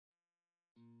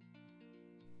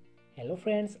Hello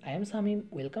friends, I am Samim.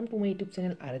 Welcome to my YouTube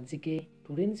channel RSGK.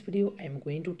 Today in this video, I am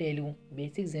going to tell you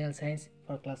basic general science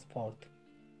for class 4th.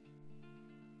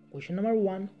 Question number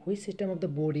 1. Which system of the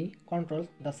body controls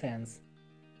the sense?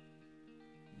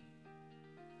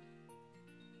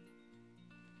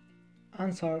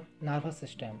 Answer: nervous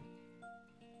system.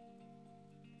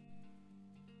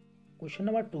 Question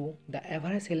number 2. The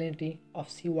average salinity of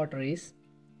seawater is?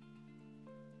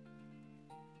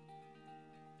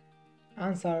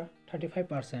 Answer: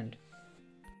 35%.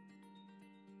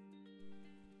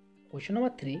 Question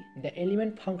number 3. The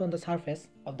element found on the surface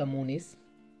of the moon is?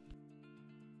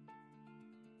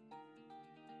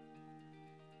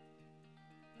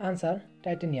 Answer: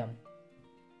 titanium.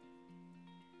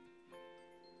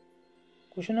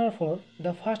 Question number 4.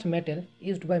 The first metal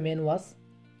used by men was?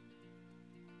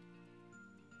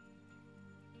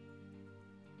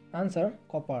 Answer: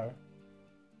 copper.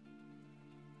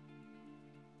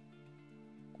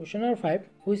 Question number 5.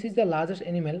 Which is the largest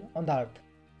animal on the earth?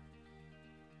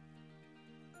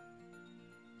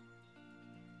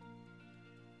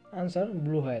 Answer: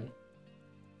 blue whale.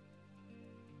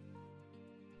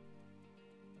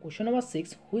 Question number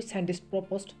 6. Which scientist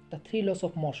proposed the 3 laws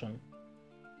of motion?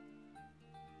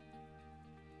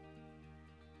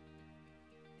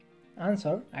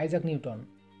 Answer: Isaac Newton.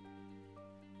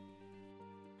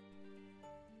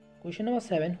 Question number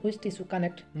 7. Which tissue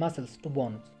connect muscles to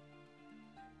bones?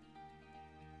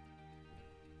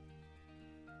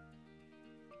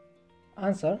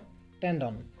 Answer: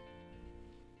 tendon.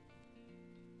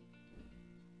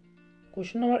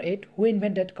 Question number 8. Who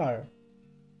invented car?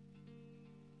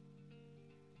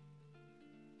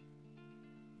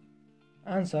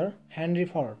 Answer: Henry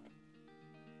Ford.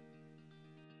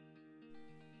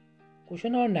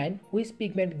 Question number 9. Which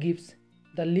pigment gives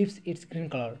the leaves its green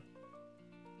color?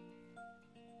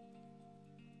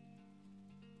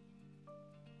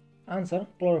 Answer: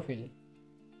 chlorophyll.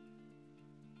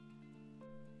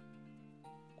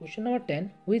 Question number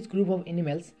 10. Which group of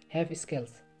animals have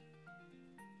scales?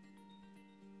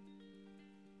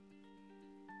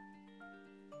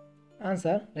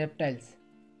 Answer: reptiles.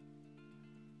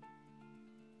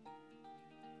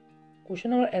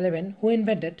 Question number 11. Who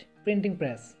invented printing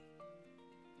press?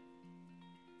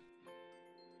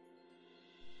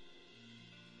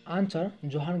 Answer: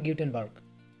 Johan Guttenberg.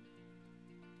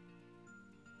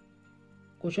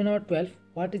 Question number 12.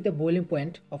 What is the boiling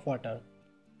point of water?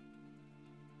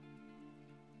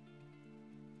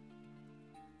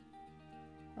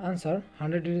 Answer: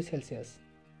 100 degrees Celsius.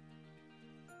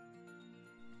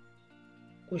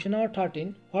 Question number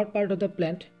 13. What part of the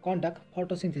plant conduct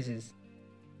photosynthesis?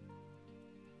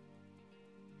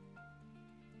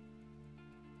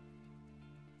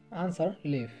 Answer: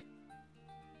 leaf.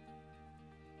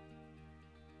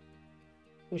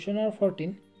 Question number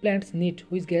 14. Plants need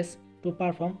which gas to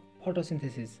perform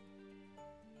photosynthesis?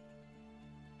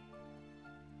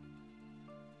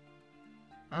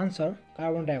 Answer: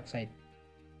 carbon dioxide.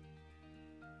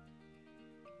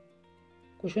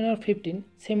 Question number 15.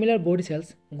 Similar body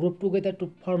cells group together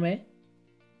to form a?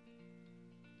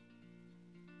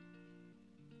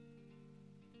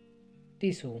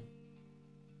 Tissue.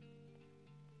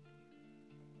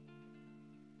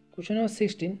 Question number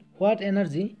 16. What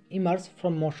energy emerges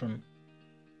from motion?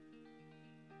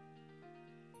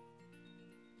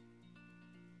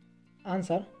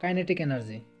 Answer: kinetic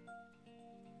energy.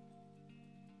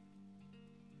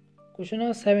 Question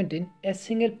number 17. A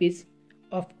single piece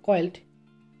of coiled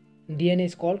DNA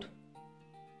is called?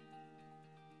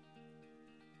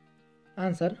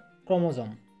 Answer: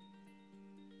 chromosome.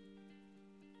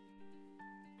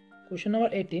 Question number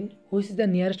 18. Which is the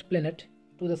nearest planet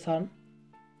to the Sun?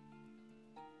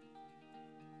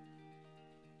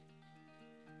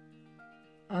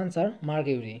 Answer: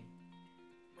 Mercury.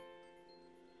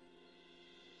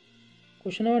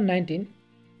 Question number 19.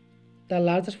 The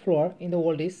largest flower in the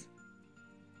world is?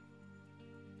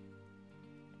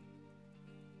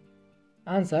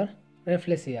 Answer: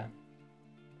 Rafflesia.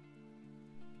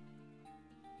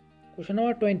 Question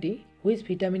number 20. Which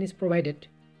vitamin is provided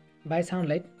by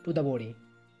sunlight to the body?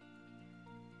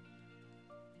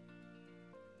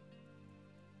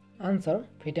 Answer: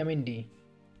 vitamin D.